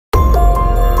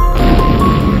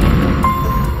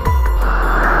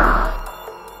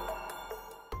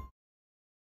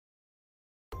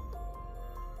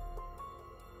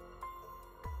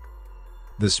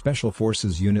The Special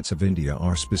Forces units of India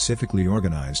are specifically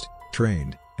organized,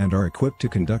 trained, and are equipped to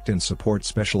conduct and support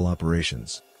special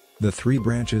operations. The three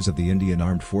branches of the Indian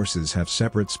Armed Forces have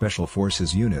separate Special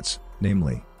Forces units,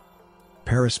 namely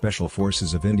Para-Special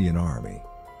Forces of Indian Army,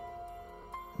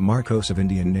 Marcos of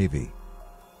Indian Navy,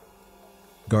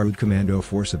 Garud Commando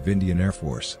Force of Indian Air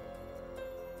Force.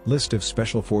 List of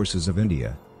Special Forces of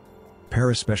India: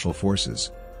 Para-Special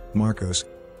Forces, Marcos,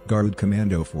 Garud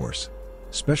Commando Force,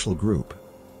 Special Group,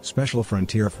 Special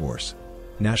Frontier Force,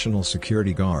 National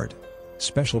Security Guard,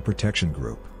 Special Protection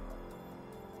Group.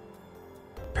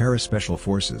 Para-Special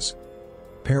Forces.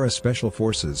 Para-Special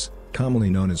Forces,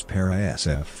 commonly known as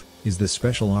Para-SF, is the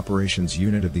Special Operations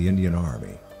Unit of the Indian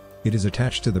Army. It is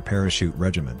attached to the Parachute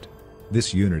Regiment.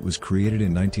 This unit was created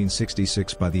in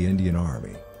 1966 by the Indian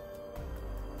Army.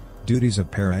 Duties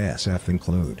of Para-SF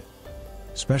include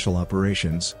Special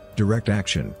Operations, Direct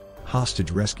Action, Hostage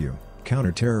Rescue,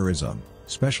 Counter-Terrorism,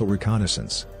 Special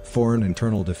Reconnaissance, Foreign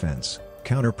Internal Defense,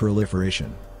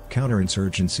 Counter-Proliferation,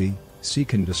 Counterinsurgency,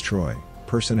 Seek and Destroy,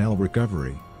 Personnel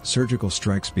Recovery, Surgical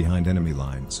Strikes Behind Enemy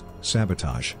Lines,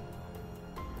 Sabotage.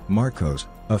 Marcos,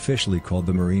 officially called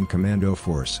the Marine Commando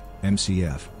Force,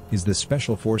 MCF, is the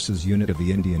Special Forces unit of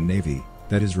the Indian Navy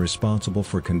that is responsible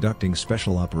for conducting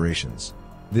special operations.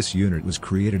 This unit was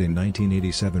created in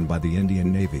 1987 by the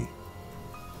Indian Navy.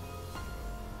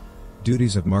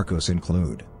 Duties of Marcos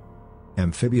include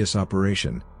Amphibious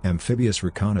Operation, Amphibious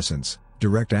Reconnaissance,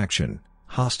 Direct Action,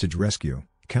 Hostage Rescue,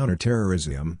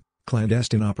 Counter-Terrorism,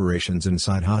 Clandestine Operations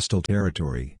inside hostile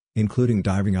territory, including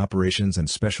diving operations and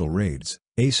special raids,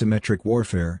 Asymmetric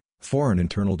Warfare, Foreign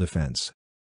Internal Defense.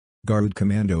 Garud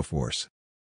Commando Force.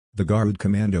 The Garud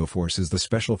Commando Force is the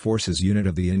Special Forces unit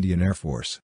of the Indian Air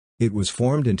Force. It was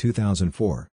formed in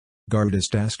 2004. Garud is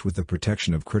tasked with the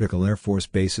protection of critical Air Force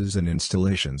bases and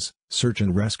installations, search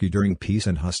and rescue during peace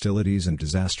and hostilities, and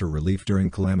disaster relief during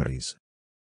calamities.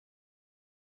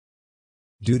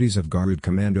 Duties of Garud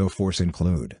Commando Force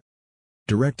include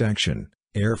Direct Action,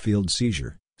 Airfield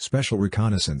Seizure, Special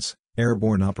Reconnaissance,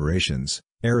 Airborne Operations,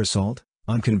 Air Assault,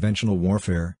 Unconventional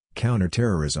Warfare,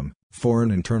 Counter-Terrorism,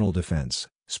 Foreign Internal Defense,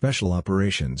 Special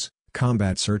Operations,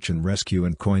 Combat Search and Rescue,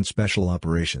 and COIN Special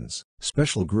Operations.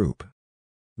 Special Group.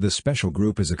 The Special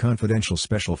Group is a confidential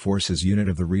Special Forces unit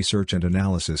of the Research and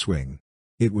Analysis Wing.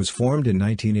 It was formed in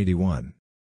 1981.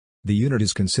 The unit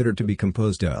is considered to be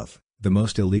composed of the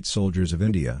most elite soldiers of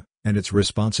India, and its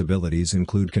responsibilities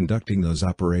include conducting those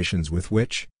operations with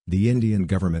which the Indian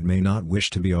government may not wish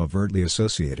to be overtly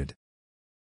associated.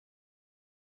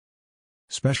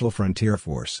 Special Frontier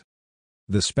Force.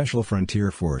 The Special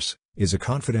Frontier Force is a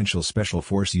confidential Special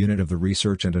Force unit of the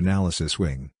Research and Analysis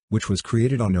Wing, which was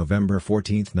created on November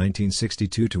 14,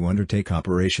 1962 to undertake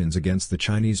operations against the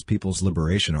Chinese People's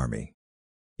Liberation Army.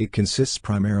 It consists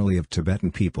primarily of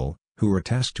Tibetan people, who were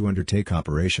tasked to undertake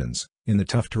operations in the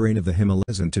tough terrain of the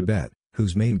Himalayas and Tibet,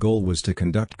 whose main goal was to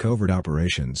conduct covert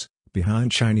operations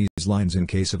behind Chinese lines in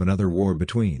case of another war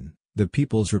between the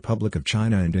People's Republic of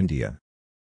China and India.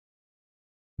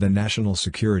 The National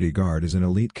Security Guard is an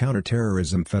elite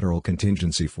counter-terrorism federal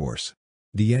contingency force.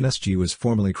 The NSG was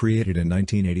formally created in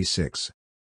 1986.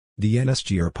 The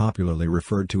NSG are popularly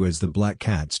referred to as the Black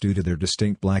Cats due to their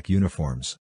distinct black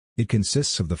uniforms. It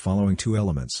consists of the following two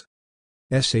elements.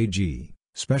 SAG,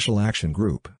 Special Action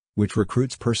Group, which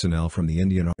recruits personnel from the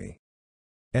Indian Army.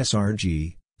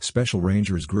 SRG, Special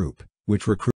Rangers Group, which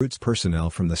recruits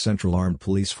personnel from the Central Armed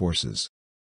Police Forces.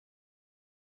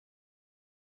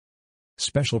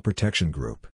 Special Protection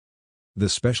Group. The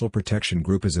Special Protection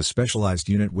Group is a specialized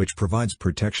unit which provides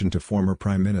protection to former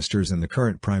Prime Ministers and the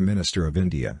current Prime Minister of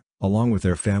India, along with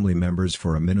their family members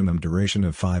for a minimum duration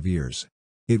of 5 years.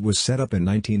 It was set up in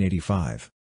 1985.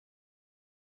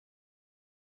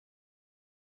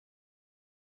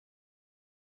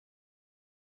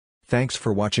 Thanks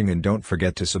for watching, and don't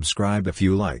forget to subscribe if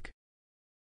you like.